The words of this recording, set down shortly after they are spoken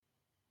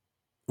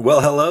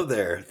Well, hello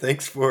there.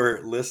 Thanks for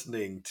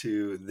listening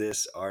to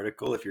this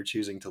article. If you're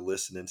choosing to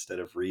listen instead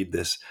of read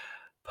this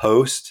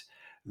post,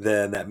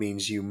 then that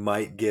means you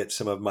might get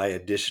some of my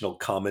additional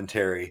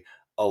commentary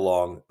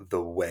along the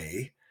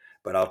way,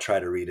 but I'll try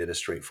to read it as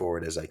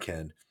straightforward as I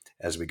can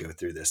as we go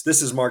through this.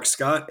 This is Mark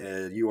Scott,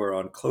 and you are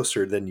on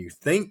Closer Than You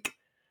Think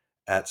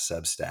at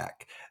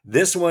Substack.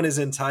 This one is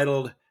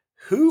entitled,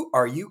 Who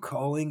Are You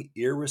Calling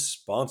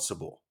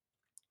Irresponsible?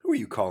 Who are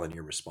you calling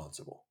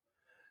irresponsible?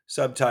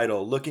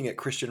 Subtitle, Looking at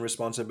Christian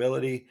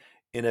Responsibility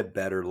in a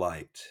Better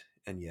Light.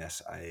 And yes,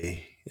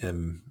 I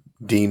am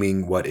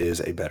deeming what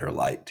is a better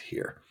light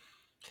here.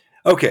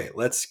 Okay,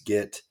 let's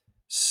get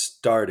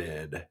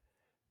started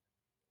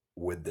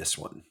with this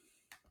one.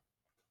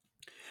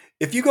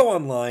 If you go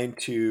online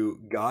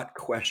to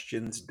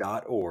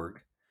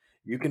gotquestions.org,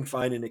 you can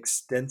find an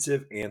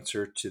extensive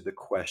answer to the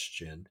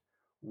question,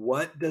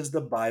 what does the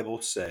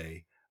Bible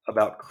say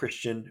about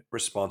Christian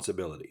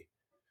responsibility?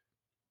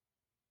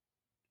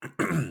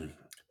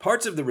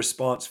 Parts of the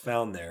response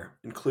found there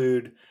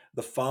include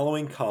the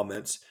following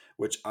comments,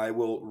 which I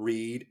will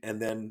read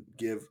and then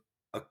give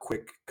a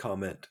quick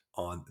comment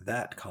on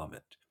that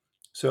comment.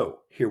 So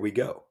here we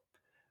go.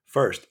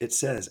 First, it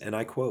says, and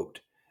I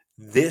quote,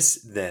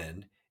 "This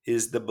then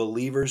is the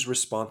believer's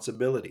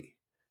responsibility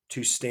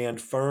to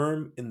stand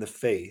firm in the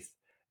faith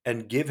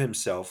and give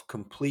himself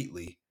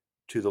completely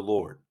to the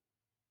Lord."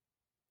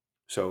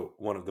 So,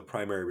 one of the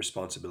primary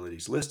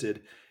responsibilities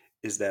listed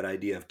is that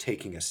idea of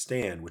taking a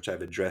stand, which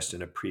I've addressed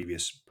in a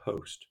previous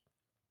post.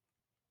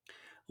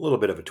 A little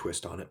bit of a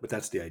twist on it, but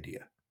that's the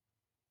idea.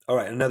 All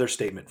right, another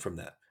statement from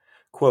that.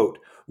 Quote,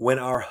 "When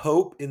our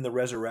hope in the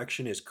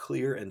resurrection is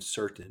clear and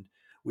certain,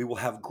 we will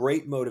have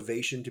great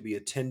motivation to be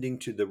attending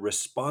to the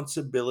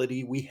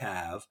responsibility we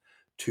have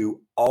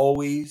to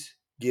always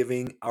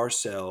giving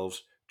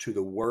ourselves to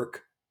the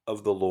work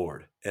of the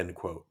Lord." End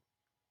quote.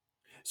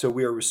 So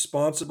we are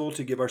responsible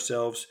to give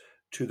ourselves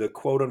to the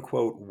quote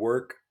unquote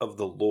work of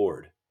the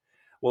Lord.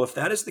 Well, if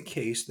that is the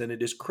case, then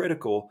it is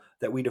critical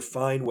that we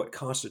define what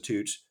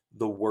constitutes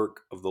the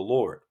work of the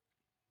Lord.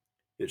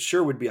 It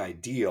sure would be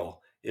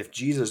ideal if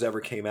Jesus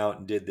ever came out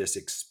and did this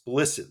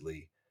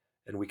explicitly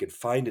and we could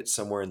find it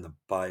somewhere in the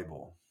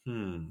Bible.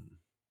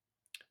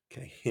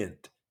 Okay,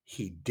 hint,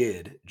 he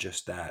did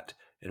just that,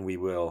 and we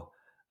will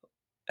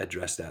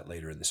address that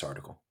later in this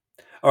article.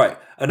 All right,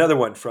 another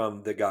one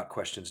from the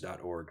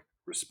gotquestions.org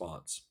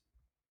response.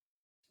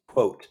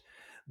 Quote,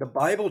 "The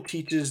Bible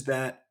teaches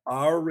that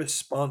our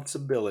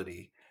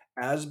responsibility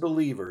as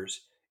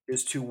believers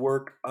is to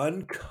work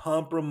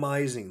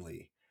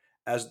uncompromisingly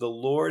as the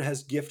Lord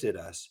has gifted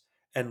us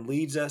and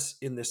leads us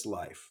in this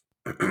life.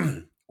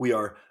 We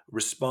are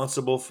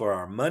responsible for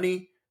our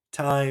money,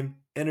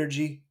 time,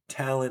 energy,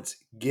 talents,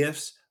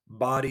 gifts,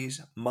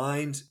 bodies,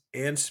 minds,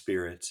 and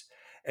spirits,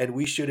 and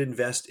we should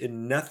invest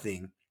in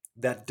nothing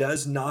that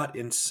does not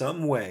in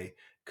some way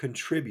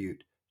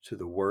contribute to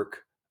the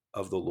work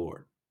of the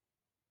Lord."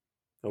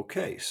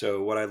 Okay,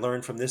 so what I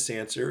learned from this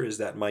answer is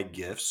that my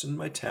gifts and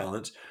my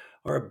talents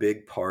are a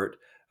big part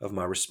of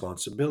my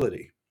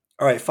responsibility.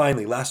 All right,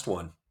 finally, last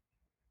one.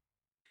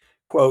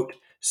 Quote,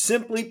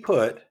 "Simply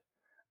put,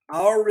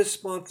 our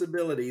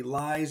responsibility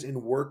lies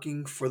in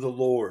working for the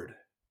Lord,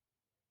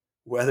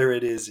 whether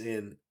it is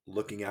in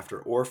looking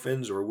after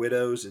orphans or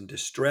widows in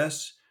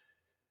distress."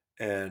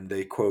 And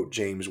they quote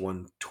James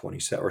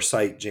 1:27 or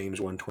cite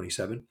James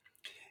 1:27,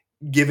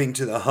 "Giving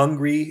to the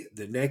hungry,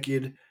 the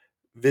naked,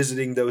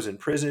 visiting those in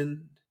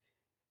prison."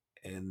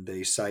 And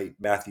they cite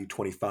Matthew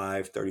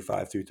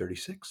 25:35 through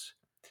 36.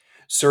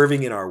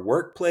 "Serving in our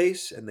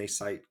workplace," and they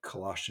cite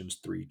Colossians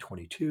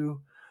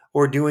 3:22,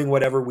 or "doing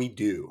whatever we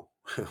do,"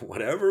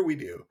 whatever we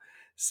do,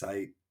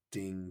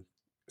 citing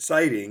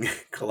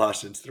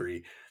Colossians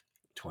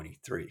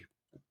 3:23.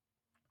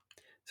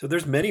 So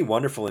there's many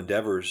wonderful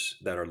endeavors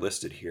that are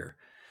listed here.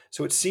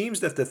 So it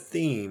seems that the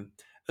theme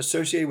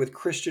associated with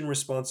Christian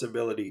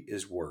responsibility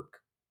is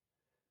work.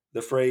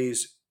 The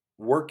phrase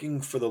 "working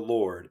for the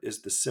Lord"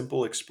 is the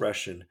simple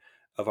expression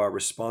of our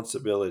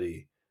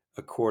responsibility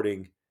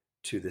according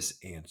to this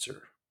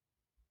answer.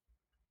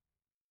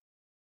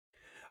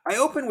 I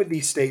open with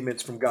these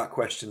statements from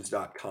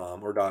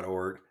gotquestions.com or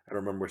 .org, I don't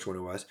remember which one it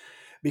was,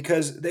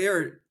 because they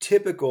are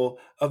typical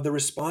of the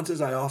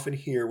responses I often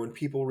hear when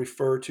people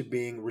refer to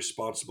being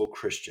responsible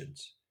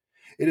Christians.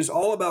 It is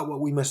all about what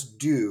we must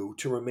do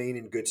to remain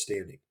in good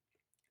standing.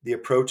 The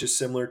approach is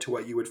similar to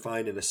what you would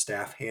find in a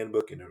staff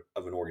handbook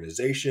of an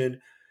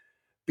organization.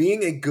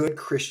 Being a good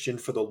Christian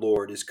for the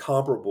Lord is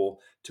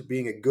comparable to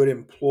being a good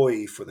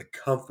employee for the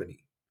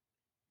company.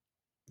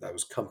 That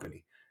was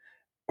company.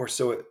 Or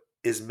so it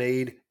is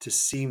made to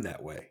seem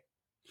that way.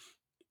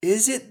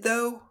 Is it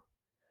though?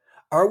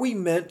 Are we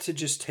meant to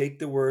just take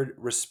the word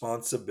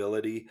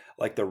responsibility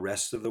like the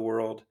rest of the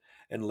world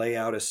and lay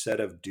out a set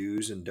of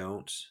do's and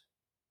don'ts?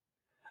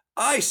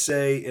 I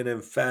say an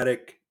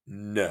emphatic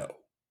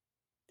no.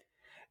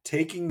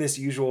 Taking this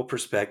usual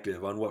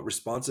perspective on what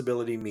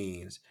responsibility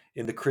means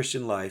in the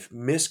Christian life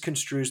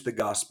misconstrues the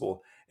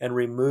gospel and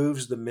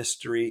removes the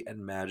mystery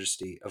and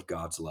majesty of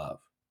God's love.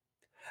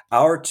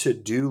 Our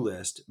to-do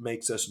list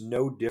makes us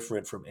no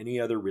different from any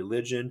other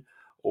religion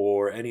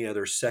or any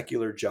other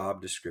secular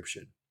job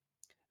description.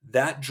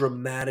 That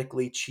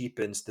dramatically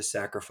cheapens the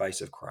sacrifice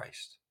of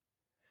Christ.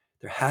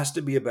 There has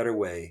to be a better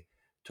way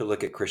to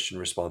look at Christian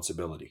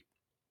responsibility.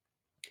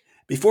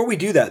 Before we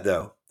do that,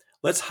 though,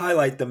 let's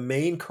highlight the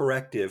main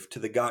corrective to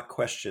the got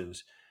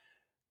questions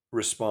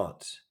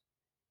response.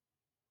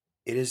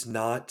 It is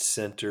not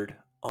centered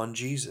on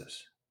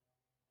Jesus.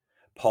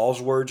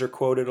 Paul's words are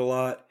quoted a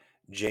lot.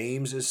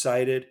 James is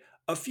cited.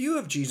 A few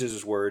of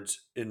Jesus'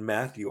 words in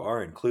Matthew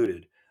are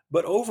included.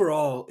 But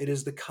overall, it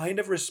is the kind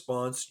of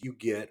response you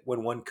get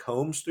when one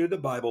combs through the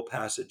Bible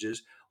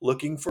passages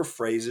looking for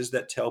phrases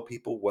that tell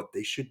people what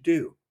they should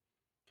do.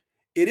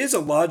 It is a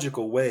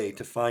logical way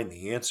to find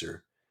the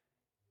answer.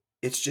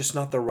 It's just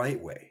not the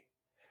right way.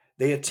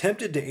 They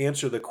attempted to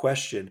answer the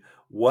question,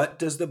 what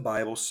does the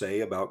Bible say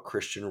about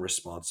Christian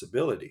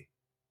responsibility?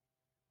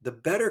 The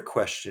better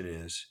question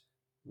is,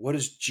 what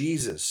does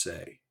Jesus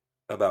say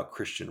about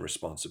Christian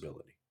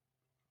responsibility?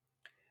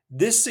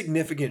 This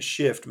significant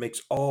shift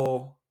makes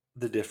all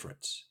the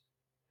difference.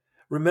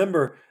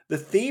 Remember, the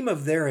theme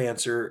of their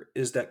answer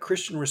is that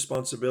Christian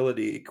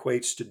responsibility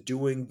equates to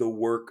doing the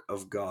work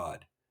of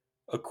God,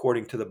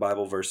 according to the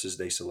Bible verses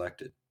they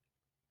selected.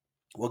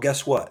 Well,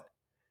 guess what?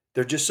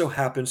 There just so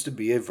happens to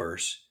be a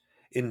verse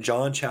in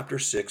John chapter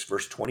 6,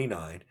 verse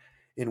 29,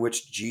 in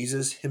which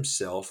Jesus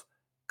himself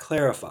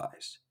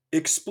clarifies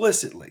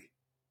explicitly,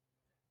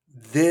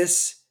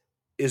 this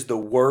is the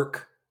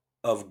work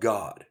of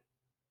God,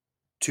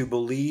 to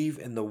believe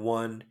in the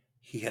one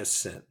he has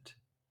sent,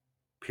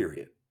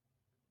 period.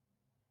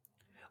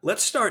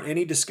 Let's start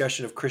any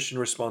discussion of Christian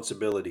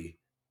responsibility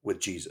with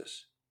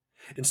Jesus.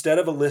 Instead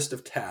of a list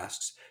of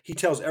tasks, he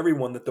tells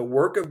everyone that the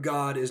work of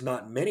God is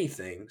not many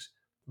things,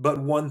 but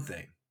one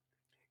thing.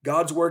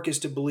 God's work is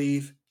to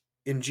believe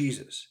in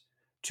Jesus.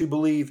 To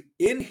believe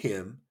in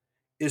him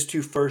is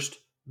to first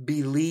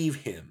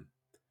believe him,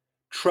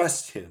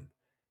 trust him,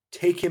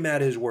 take him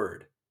at his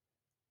word.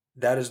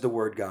 That is the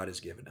word God has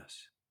given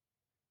us.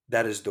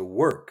 That is the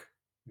work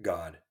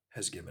God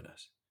has given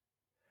us.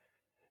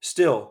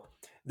 Still,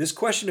 this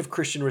question of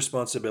Christian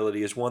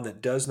responsibility is one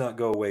that does not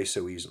go away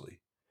so easily.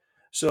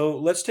 So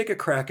let's take a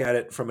crack at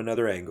it from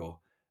another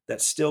angle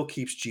that still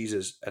keeps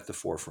Jesus at the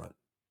forefront.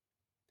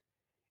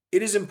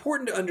 It is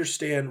important to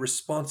understand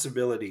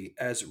responsibility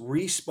as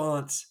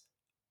response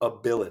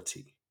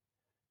ability.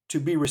 To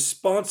be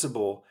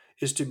responsible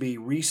is to be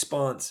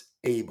response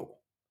able.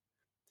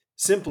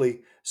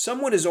 Simply,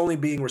 someone is only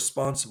being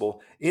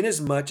responsible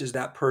inasmuch as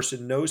that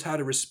person knows how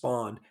to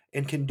respond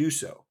and can do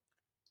so.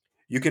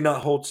 You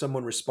cannot hold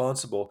someone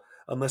responsible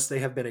unless they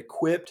have been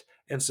equipped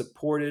and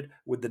supported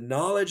with the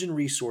knowledge and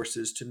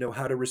resources to know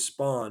how to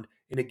respond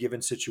in a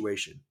given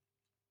situation.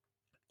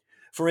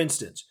 For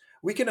instance,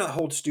 we cannot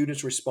hold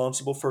students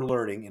responsible for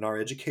learning in our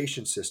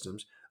education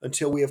systems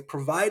until we have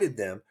provided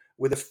them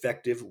with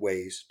effective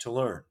ways to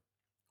learn.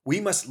 We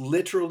must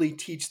literally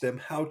teach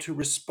them how to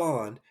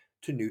respond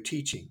to new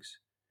teachings.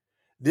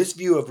 This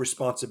view of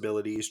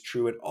responsibility is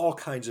true in all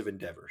kinds of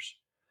endeavors.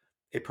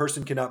 A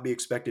person cannot be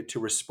expected to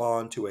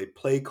respond to a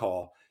play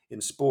call in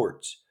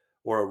sports,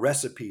 or a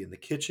recipe in the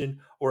kitchen,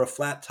 or a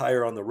flat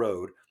tire on the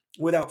road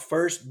without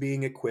first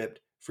being equipped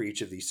for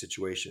each of these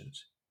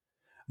situations.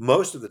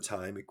 Most of the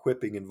time,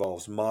 equipping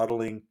involves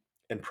modeling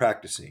and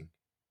practicing.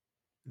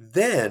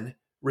 Then,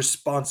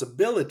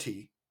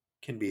 responsibility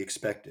can be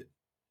expected.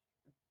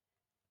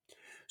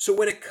 So,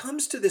 when it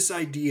comes to this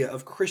idea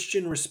of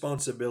Christian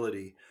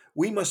responsibility,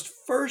 we must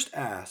first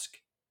ask,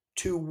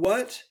 to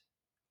what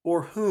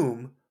or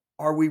whom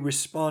are we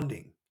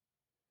responding?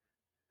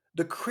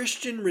 The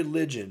Christian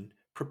religion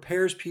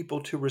prepares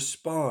people to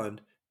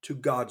respond to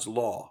God's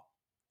law.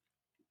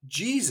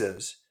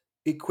 Jesus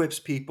equips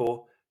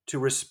people to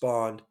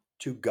respond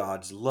to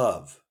God's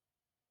love.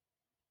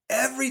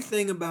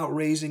 Everything about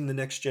raising the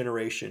next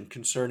generation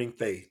concerning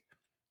faith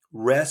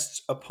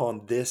rests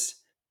upon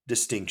this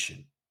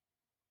distinction.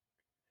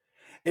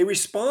 A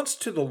response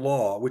to the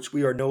law, which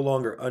we are no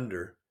longer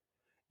under,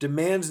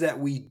 demands that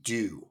we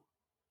do.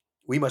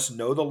 We must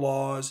know the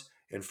laws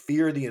and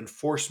fear the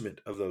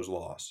enforcement of those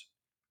laws.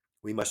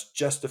 We must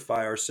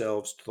justify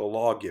ourselves to the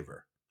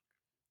lawgiver.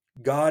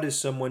 God is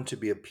someone to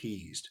be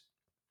appeased.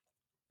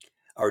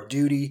 Our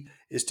duty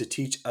is to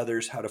teach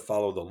others how to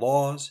follow the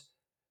laws.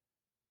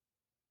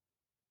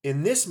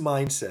 In this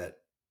mindset,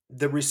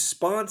 the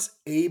response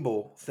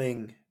able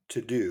thing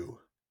to do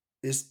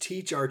is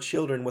teach our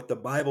children what the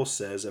Bible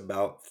says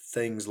about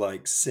things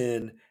like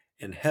sin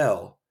and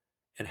hell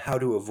and how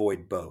to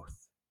avoid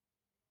both.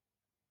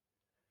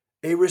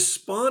 A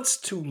response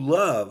to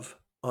love,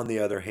 on the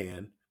other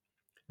hand,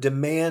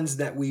 demands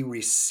that we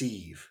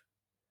receive.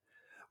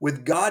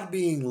 With God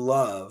being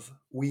love,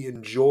 we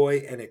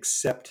enjoy and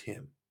accept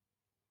him.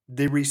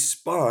 The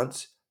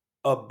response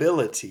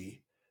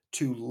ability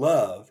to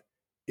love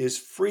is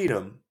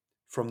freedom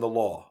from the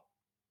law.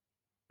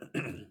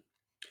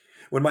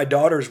 When my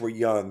daughters were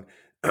young,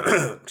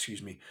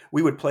 excuse me,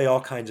 we would play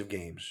all kinds of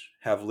games,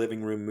 have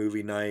living room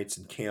movie nights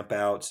and camp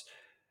outs.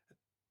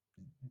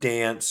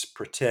 dance,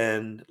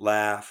 pretend,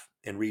 laugh,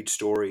 and read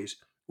stories.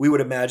 We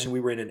would imagine we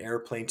were in an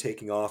airplane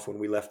taking off when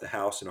we left the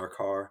house in our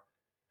car.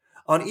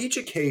 On each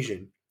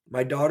occasion,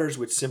 my daughters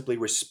would simply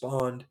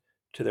respond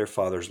to their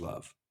father's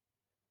love.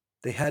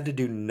 They had to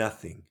do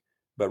nothing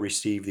but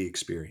receive the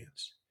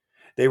experience.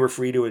 They were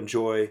free to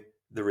enjoy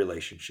the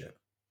relationship.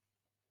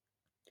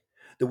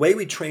 The way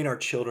we train our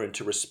children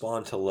to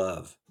respond to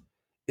love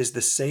is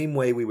the same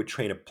way we would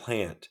train a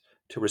plant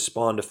to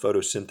respond to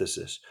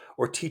photosynthesis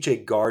or teach a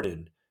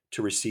garden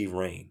to receive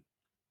rain.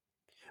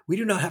 We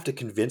do not have to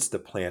convince the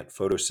plant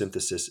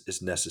photosynthesis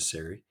is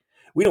necessary.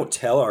 We don't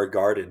tell our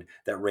garden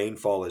that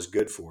rainfall is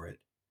good for it.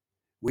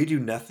 We do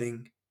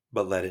nothing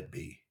but let it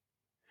be.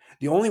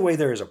 The only way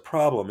there is a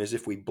problem is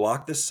if we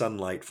block the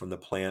sunlight from the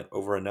plant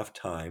over enough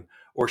time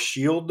or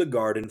shield the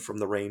garden from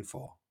the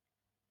rainfall.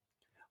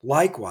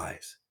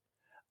 Likewise,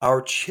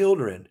 our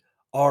children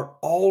are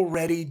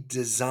already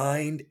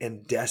designed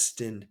and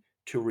destined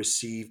to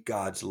receive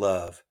God's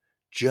love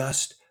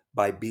just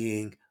by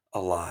being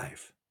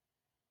alive.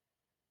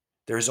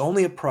 There is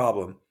only a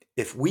problem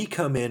if we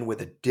come in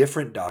with a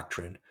different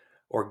doctrine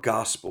or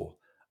gospel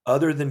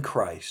other than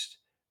Christ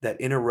that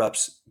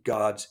interrupts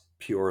God's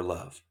pure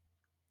love.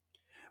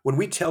 When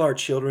we tell our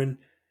children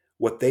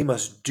what they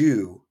must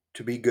do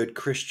to be good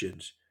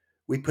Christians,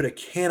 we put a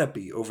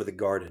canopy over the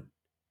garden.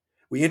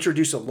 We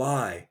introduce a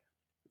lie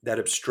that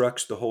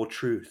obstructs the whole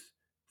truth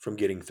from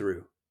getting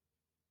through.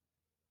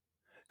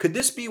 Could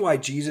this be why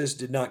Jesus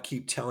did not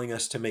keep telling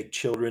us to make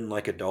children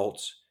like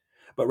adults,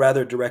 but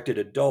rather directed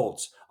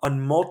adults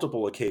on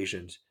multiple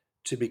occasions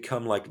to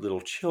become like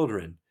little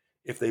children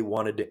if they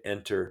wanted to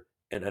enter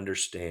and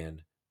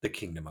understand the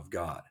kingdom of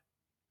God?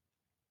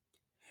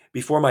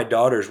 Before my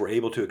daughters were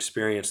able to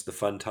experience the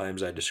fun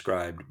times I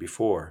described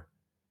before,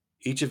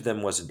 each of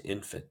them was an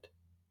infant.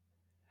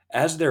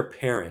 As their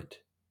parent,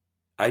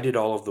 I did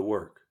all of the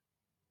work.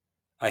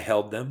 I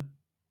held them,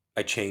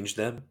 I changed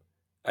them,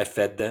 I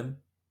fed them.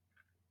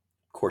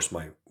 Of course,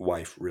 my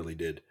wife really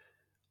did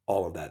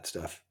all of that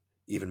stuff,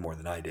 even more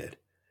than I did.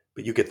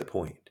 But you get the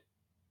point.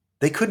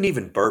 They couldn't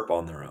even burp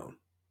on their own.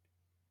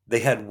 They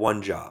had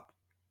one job: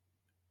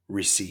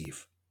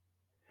 receive.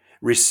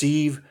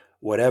 Receive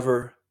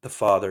whatever the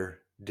Father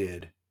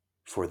did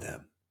for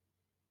them,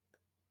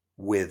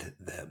 with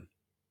them.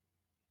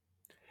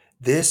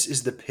 This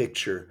is the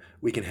picture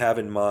we can have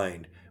in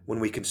mind when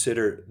we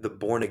consider the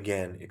born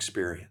again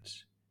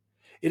experience.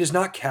 It is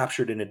not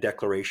captured in a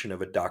declaration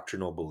of a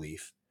doctrinal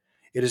belief.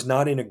 It is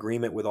not in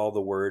agreement with all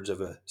the words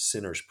of a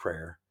sinner's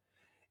prayer.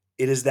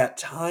 It is that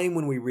time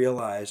when we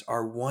realize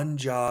our one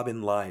job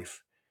in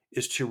life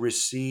is to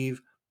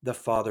receive the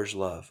Father's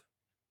love,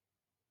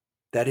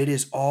 that it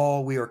is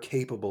all we are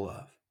capable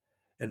of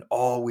and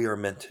all we are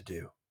meant to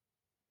do.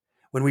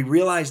 When we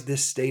realize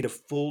this state of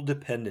full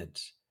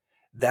dependence,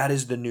 that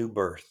is the new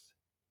birth,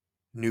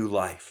 new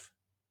life.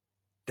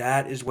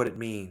 That is what it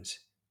means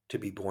to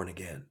be born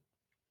again.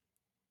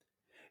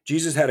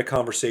 Jesus had a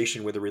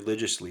conversation with a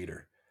religious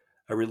leader,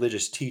 a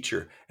religious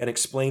teacher, and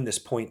explained this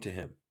point to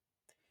him.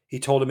 He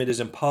told him it is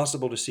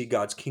impossible to see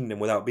God's kingdom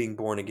without being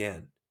born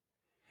again.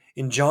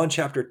 In John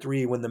chapter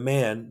 3, when the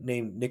man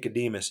named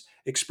Nicodemus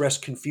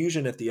expressed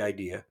confusion at the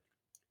idea,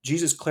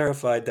 Jesus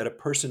clarified that a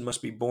person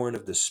must be born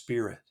of the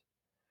Spirit.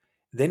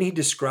 Then he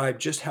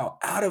described just how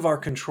out of our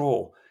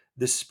control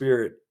this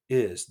Spirit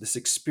is, this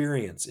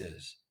experience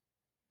is.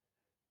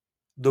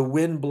 The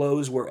wind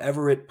blows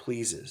wherever it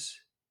pleases,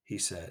 he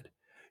said.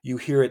 You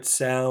hear its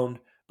sound,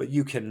 but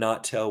you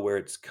cannot tell where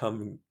it's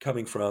coming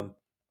from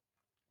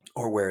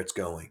or where it's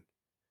going.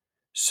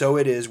 So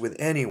it is with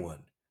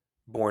anyone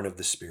born of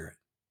the Spirit.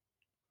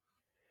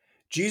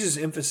 Jesus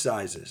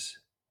emphasizes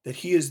that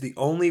he is the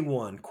only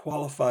one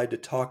qualified to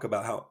talk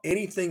about how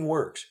anything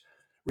works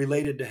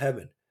related to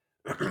heaven.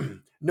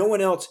 No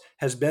one else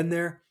has been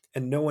there,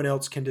 and no one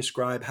else can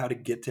describe how to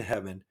get to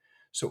heaven.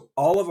 So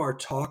all of our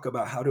talk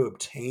about how to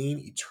obtain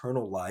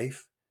eternal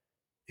life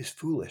is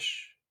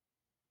foolish.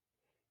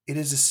 It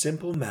is a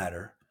simple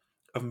matter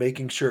of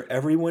making sure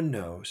everyone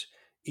knows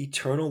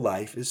eternal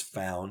life is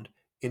found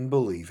in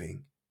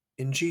believing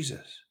in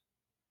Jesus.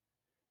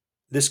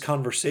 This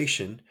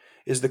conversation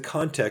is the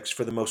context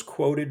for the most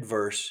quoted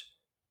verse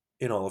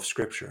in all of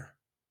Scripture,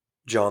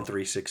 John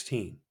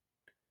 3:16.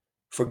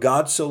 For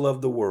God so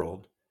loved the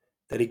world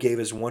that he gave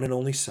his one and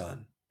only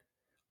Son,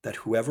 that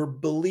whoever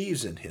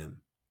believes in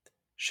him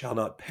shall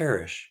not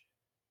perish,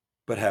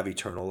 but have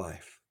eternal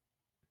life.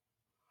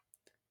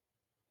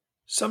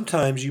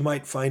 Sometimes you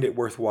might find it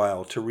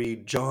worthwhile to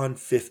read John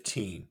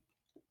 15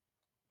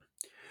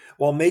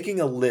 while making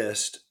a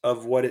list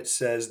of what it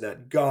says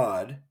that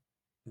God,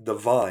 the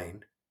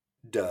vine,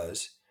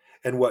 does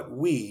and what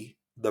we,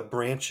 the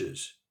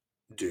branches,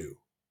 do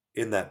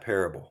in that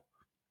parable.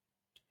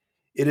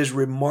 It is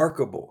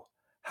remarkable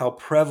how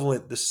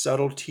prevalent the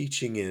subtle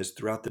teaching is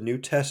throughout the New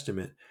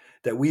Testament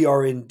that we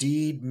are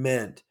indeed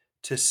meant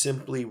to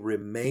simply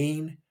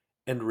remain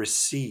and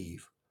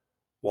receive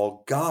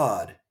while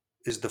God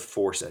is the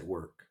force at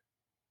work.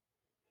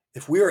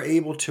 If we are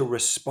able to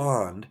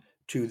respond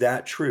to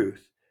that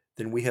truth,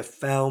 then we have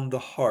found the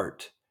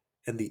heart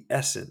and the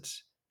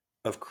essence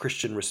of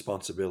Christian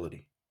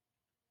responsibility.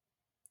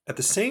 At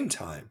the same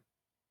time,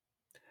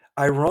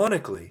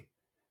 ironically,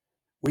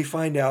 we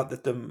find out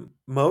that the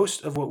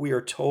most of what we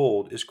are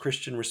told is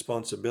Christian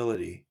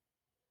responsibility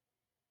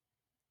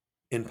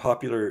in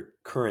popular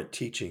current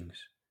teachings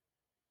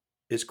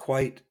is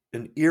quite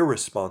an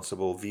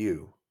irresponsible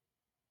view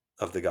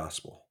of the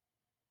gospel.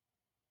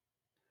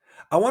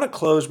 I want to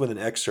close with an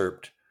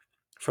excerpt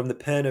from the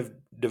pen of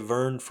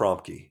Devern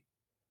Fromke,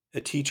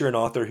 a teacher and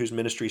author whose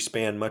ministry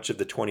spanned much of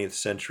the 20th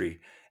century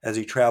as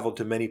he traveled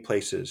to many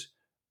places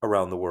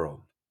around the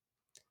world.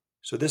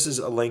 So this is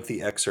a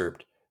lengthy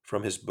excerpt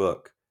from his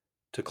book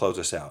to close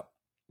us out.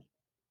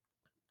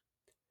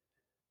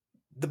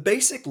 The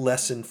basic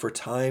lesson for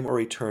time or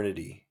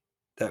eternity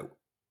that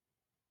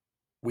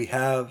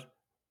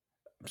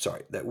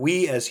that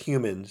we as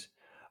humans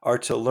are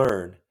to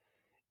learn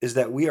is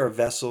that we are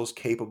vessels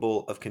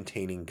capable of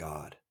containing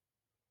God.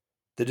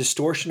 The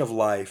distortion of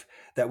life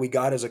that we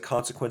got as a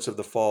consequence of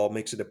the fall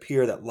makes it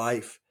appear that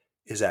life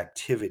is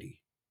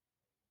activity.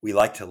 We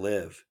like to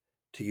live,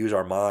 to use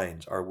our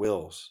minds, our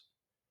wills.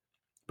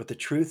 But the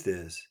truth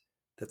is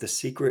that the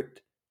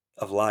secret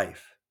of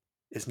life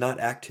is not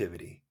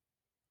activity,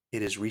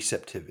 it is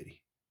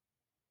receptivity.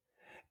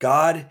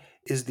 God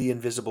is the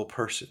invisible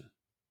person,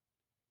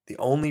 the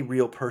only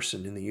real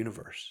person in the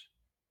universe.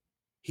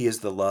 He is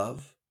the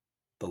love,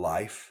 the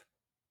life,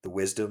 the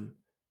wisdom,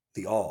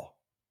 the all.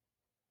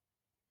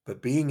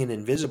 But being an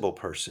invisible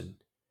person,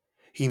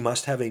 he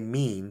must have a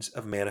means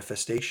of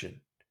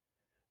manifestation.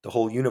 The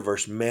whole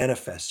universe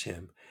manifests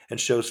him and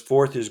shows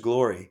forth his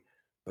glory,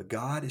 but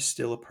God is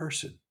still a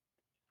person.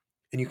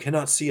 And you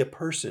cannot see a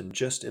person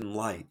just in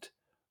light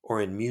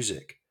or in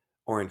music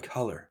or in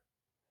color.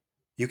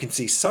 You can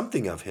see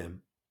something of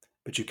him,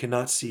 but you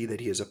cannot see that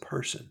he is a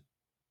person.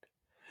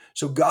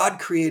 So God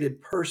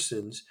created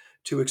persons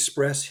to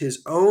express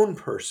his own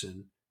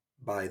person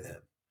by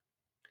them.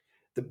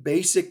 The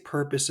basic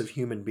purpose of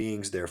human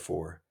beings,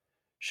 therefore,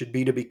 should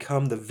be to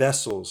become the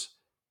vessels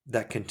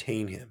that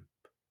contain him.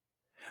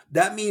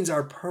 That means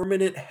our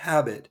permanent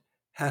habit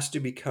has to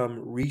become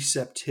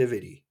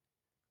receptivity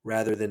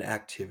rather than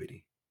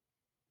activity.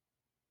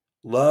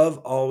 Love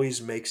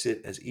always makes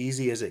it as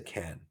easy as it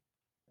can.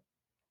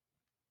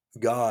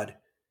 God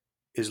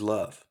is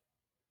love,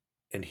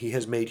 and he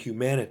has made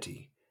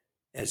humanity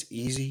as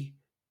easy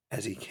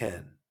as he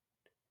can.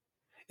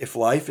 If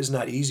life is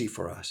not easy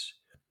for us,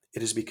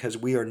 it is because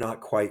we are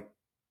not quite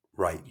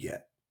right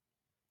yet.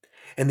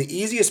 And the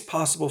easiest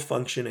possible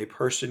function a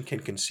person can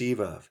conceive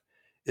of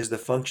is the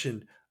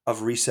function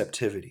of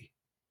receptivity.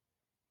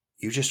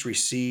 You just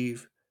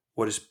receive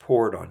what is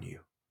poured on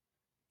you.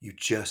 You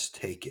just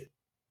take it,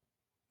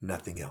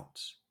 nothing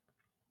else.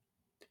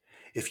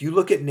 If you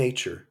look at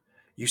nature,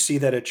 you see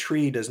that a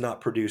tree does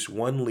not produce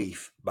one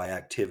leaf by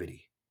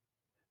activity.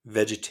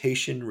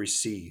 Vegetation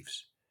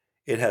receives.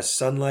 It has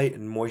sunlight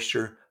and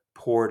moisture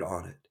poured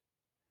on it.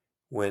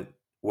 When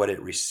what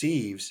it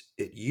receives,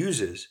 it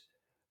uses,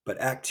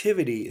 but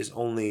activity is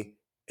only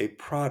a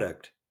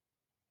product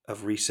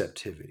of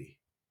receptivity.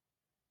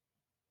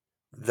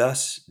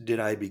 Thus did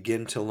I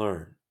begin to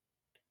learn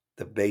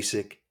the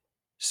basic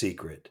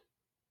secret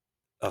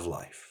of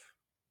life.